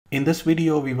In this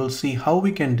video, we will see how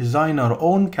we can design our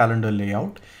own calendar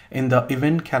layout in the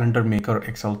Event Calendar Maker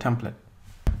Excel template.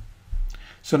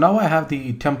 So now I have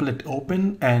the template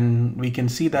open and we can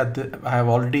see that I have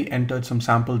already entered some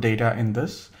sample data in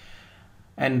this.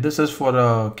 And this is for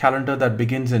a calendar that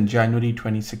begins in January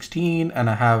 2016, and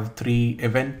I have 3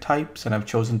 event types and I've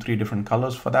chosen 3 different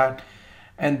colors for that.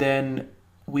 And then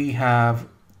we have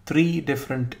 3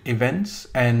 different events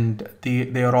and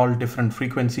they are all different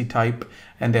frequency type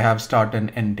and they have start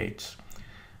and end dates.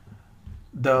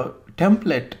 The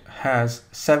template has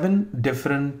 7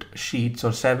 different sheets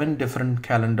or 7 different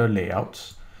calendar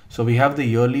layouts. So we have the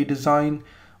yearly design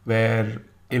where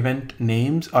event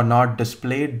names are not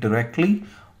displayed directly,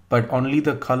 but only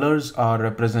the colors are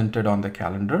represented on the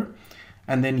calendar.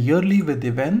 And then yearly with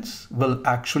events will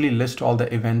actually list all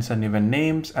the events and event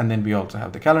names. And then we also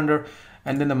have the calendar.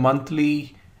 And then the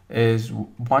monthly is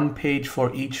 1 page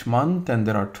for each month, and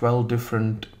there are 12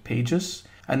 different pages.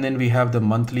 And then we have the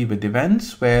monthly with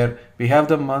events where we have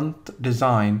the month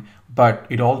design, but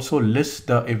it also lists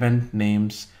the event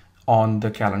names on the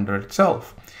calendar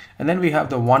itself. And then we have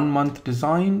the 1 month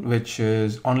design, which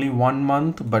is only 1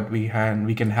 month, but we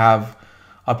can have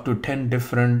up to 10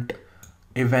 different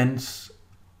events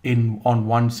on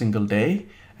one single day.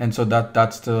 And so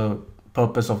that's the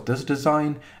purpose of this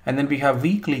design. And then we have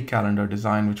weekly calendar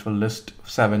design, which will list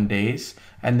 7 days.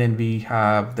 And then we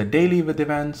have the daily with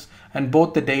events, and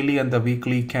both the daily and the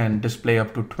weekly can display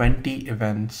up to 20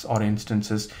 events or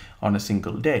instances on a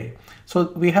single day.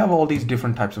 So we have all these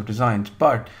different types of designs,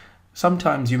 but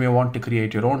sometimes you may want to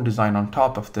create your own design on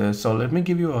top of this. So let me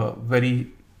give you a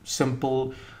very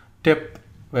simple tip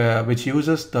which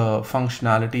uses the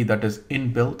functionality that is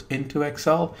inbuilt into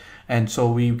Excel. And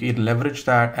so we can leverage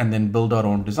that and then build our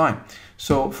own design.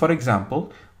 So for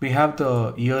example, we have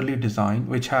the yearly design,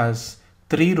 which has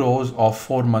 3 rows of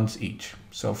 4 months each.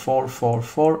 So 4, 4,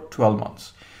 4, 12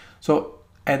 months. So,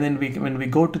 and then when we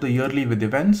go to the yearly with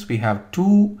events, we have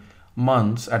 2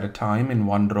 months at a time in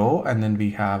 1 row, and then we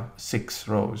have 6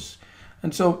 rows.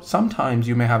 And so sometimes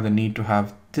you may have the need to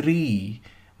have 3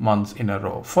 months in a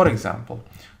row, for example.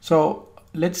 So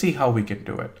let's see how we can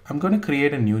do it. I'm going to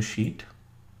create a new sheet.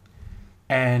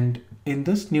 And in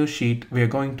this new sheet, we are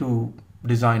going to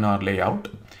design our layout.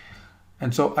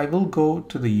 And so I will go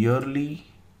to the yearly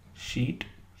sheet,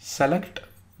 select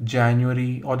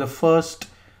January or the first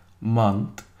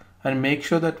month, and make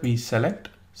sure that we select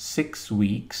 6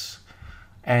 weeks.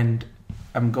 And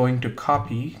I'm going to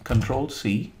copy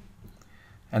Control-C,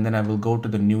 and then I will go to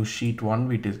the new sheet one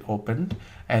which is opened,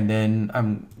 and then I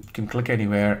can click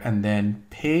anywhere and then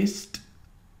paste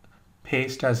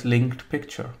as linked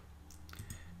picture.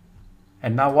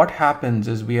 And now what happens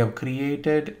is we have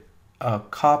created a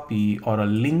copy or a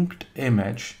linked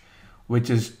image which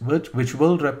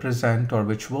will represent or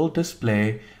which will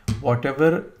display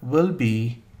whatever will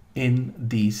be in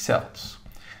these cells.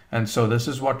 And so this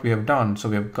is what we have done. So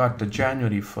we have got the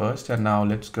January 1st, and now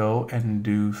let's go and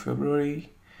do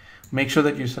February. Make sure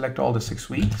that you select all the 6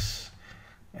 weeks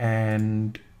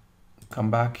and come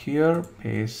back here,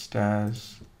 paste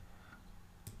as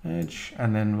image,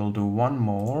 and then we'll do one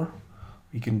more.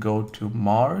 We can go to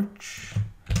March,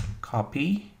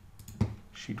 copy,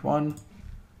 sheet 1,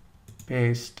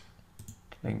 paste,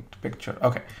 linked picture.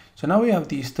 Okay, so now we have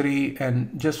these 3,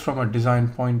 and just from a design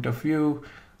point of view,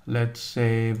 let's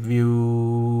say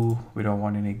view, we don't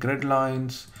want any grid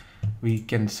lines. We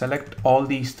can select all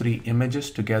these 3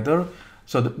 images together.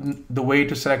 So the way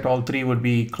to select all 3 would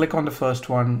be click on the first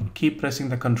one, keep pressing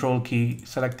the control key,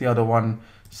 select the other one,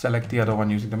 select the other one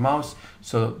using the mouse.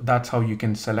 So that's how you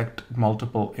can select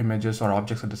multiple images or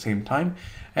objects at the same time.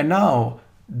 And now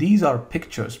these are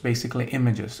pictures, basically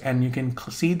images, and you can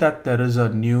see that there is a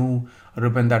new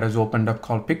ribbon that has opened up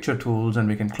called Picture Tools, and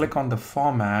we can click on the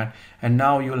format, and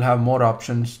now you'll have more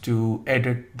options to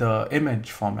edit the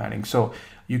image formatting. So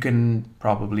you can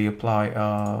probably apply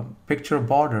a picture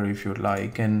border if you'd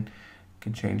like, and you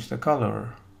can change the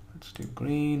color. Let's do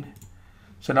green.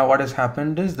 So now what has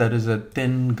happened is there is a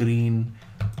thin green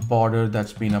border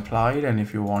that's been applied, and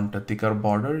if you want a thicker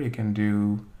border, you can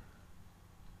do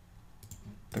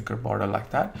thicker border like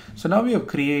that. So now we have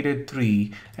created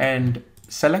 3, and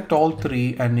select all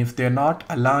 3, and if they're not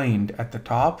aligned at the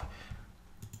top,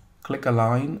 click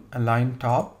align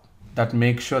top. That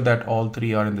makes sure that all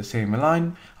 3 are in the same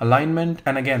alignment.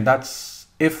 And again, that's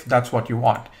if that's what you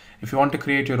want. If you want to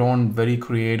create your own very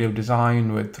creative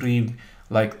design with 3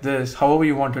 like this, however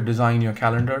you want to design your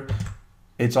calendar,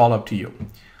 it's all up to you.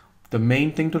 The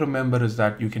main thing to remember is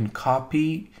that you can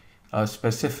copy a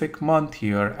specific month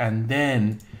here and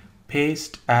then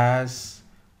paste as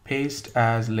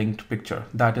linked picture.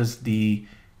 That is the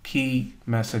key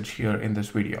message here in this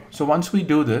video. So once we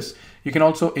do this, you can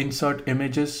also insert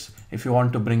images. If you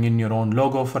want to bring in your own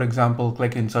logo, for example,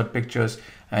 click insert pictures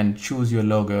and choose your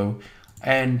logo.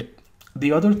 And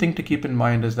the other thing to keep in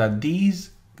mind is that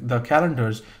the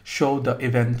calendars show the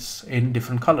events in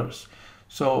different colors.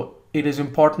 So it is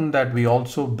important that we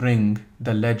also bring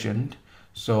the legend.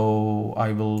 So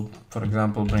I will, for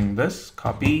example, bring this,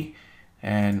 copy,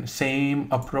 and same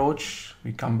approach.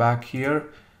 We come back here,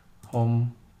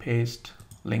 home, paste,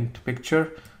 linked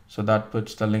picture. So that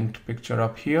puts the linked picture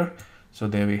up here. So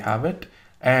there we have it.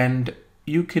 And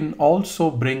you can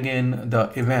also bring in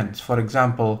the events. For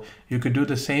example, you could do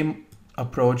the same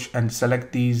approach and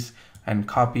select these and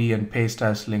copy and paste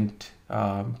as linked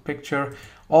picture.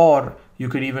 Or you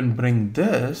could even bring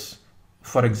this.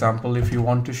 For example, if you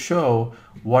want to show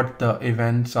what the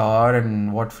events are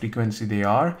and what frequency they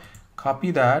are,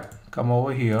 copy that, come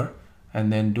over here,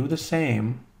 and then do the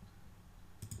same.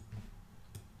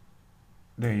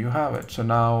 There you have it. So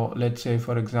now let's say,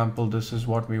 for example, this is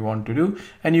what we want to do.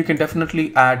 And you can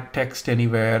definitely add text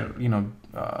anywhere.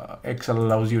 Excel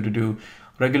allows you to do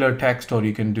regular text, or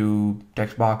you can do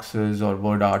text boxes or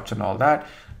word arts and all that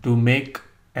to make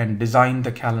and design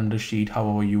the calendar sheet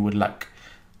however you would like.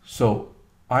 So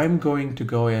I'm going to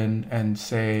go in and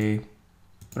say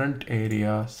print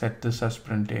area, set this as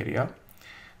print area.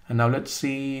 And now let's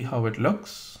see how it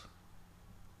looks.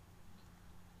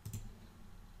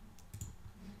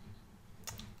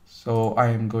 So I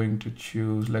am going to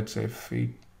choose, let's say, fit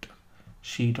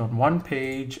sheet on one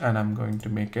page, and I'm going to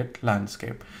make it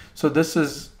landscape. So this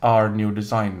is our new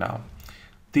design now.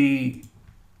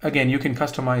 Again, you can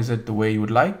customize it the way you would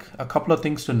like. A couple of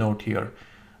things to note here.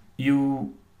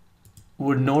 You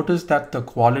would notice that the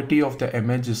quality of the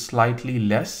image is slightly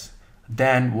less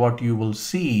than what you will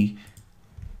see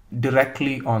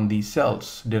directly on these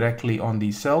cells.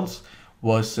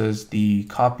 Versus the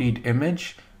copied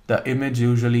image, the image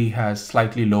usually has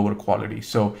slightly lower quality.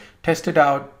 So test it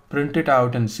out, print it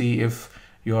out, and see if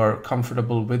you're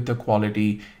comfortable with the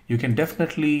quality. You can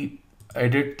definitely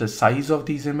edit the size of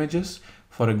these images.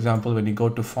 For example, when you go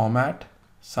to format,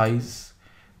 size,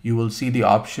 you will see the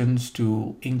options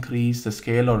to increase the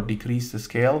scale or decrease the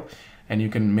scale. And you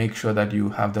can make sure that you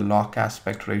have the lock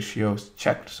aspect ratios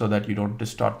checked so that you don't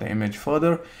distort the image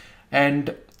further.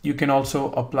 And you can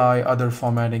also apply other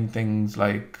formatting things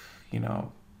like,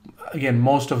 again,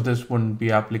 most of this wouldn't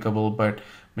be applicable, but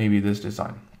maybe this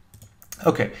design.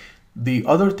 Okay, the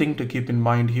other thing to keep in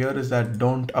mind here is that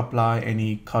don't apply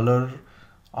any color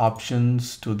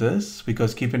options to this,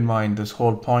 because keep in mind this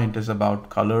whole point is about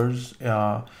colors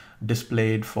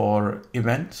displayed for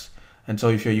events. And so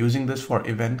if you're using this for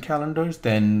event calendars,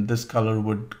 then this color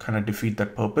would kind of defeat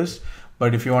that purpose.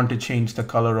 But if you want to change the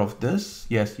color of this,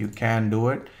 yes, you can do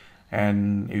it,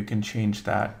 and you can change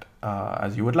that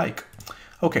as you would like.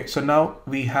 Okay, so now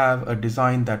we have a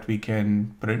design that we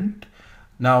can print.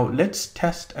 Now let's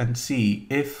test and see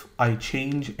if I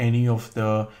change any of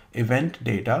the event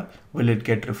data, will it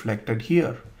get reflected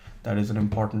here? That is an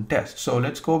important test. So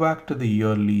let's go back to the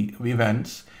yearly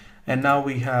events. And now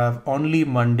we have only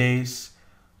Mondays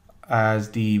as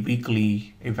the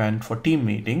weekly event for team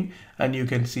meeting. And you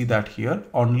can see that here,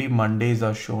 only Mondays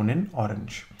are shown in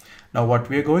orange. Now what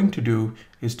we're going to do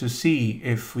is to see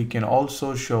if we can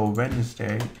also show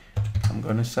Wednesday. I'm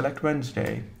going to select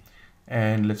Wednesday.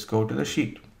 And let's go to the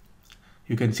sheet.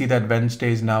 You can see that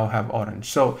Wednesdays now have orange.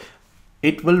 So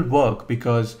it will work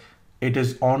because it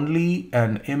is only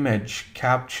an image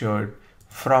captured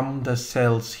from the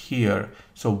cells here.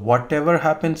 So whatever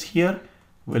happens here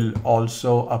will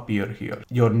also appear here.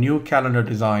 Your new calendar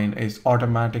design is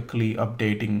automatically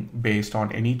updating based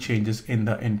on any changes in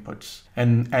the inputs.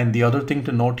 And the other thing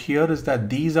to note here is that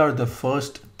these are the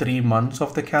first 3 months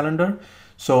of the calendar.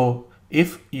 So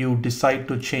if you decide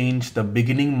to change the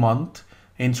beginning month,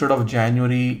 instead of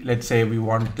January, let's say we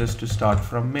want this to start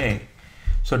from May.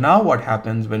 So now what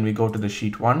happens when we go to the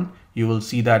sheet 1, you will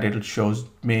see that it shows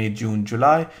May, June,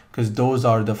 July, because those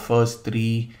are the first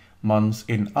 3 months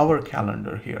in our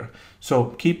calendar here. So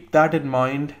keep that in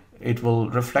mind. It will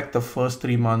reflect the first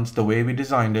 3 months the way we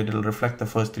designed it. It'll reflect the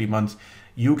first 3 months.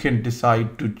 You can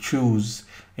decide to choose,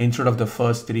 instead of the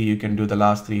first 3, you can do the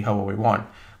last 3 however we want.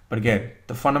 But again,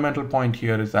 the fundamental point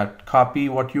here is that copy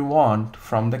what you want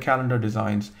from the calendar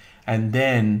designs and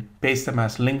then paste them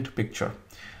as linked picture.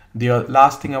 The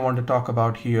last thing I want to talk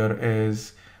about here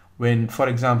is when, for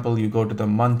example, you go to the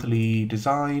monthly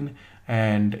design,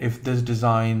 and if this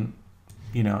design,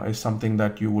 is something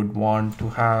that you would want to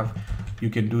have, you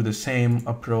can do the same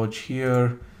approach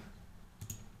here,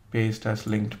 paste as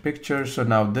linked picture. So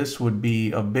now this would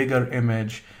be a bigger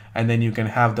image, and then you can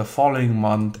have the following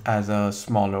month as a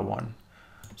smaller one.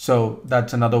 So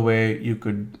that's another way you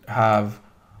could have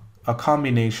a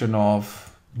combination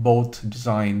of both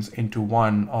designs into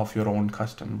one of your own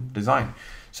custom design.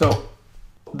 So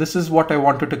this is what I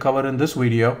wanted to cover in this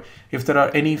video. If there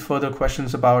are any further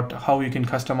questions about how you can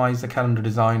customize the calendar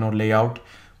design or layout,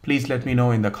 please let me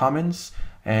know in the comments.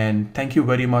 And thank you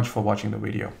very much for watching the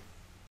video.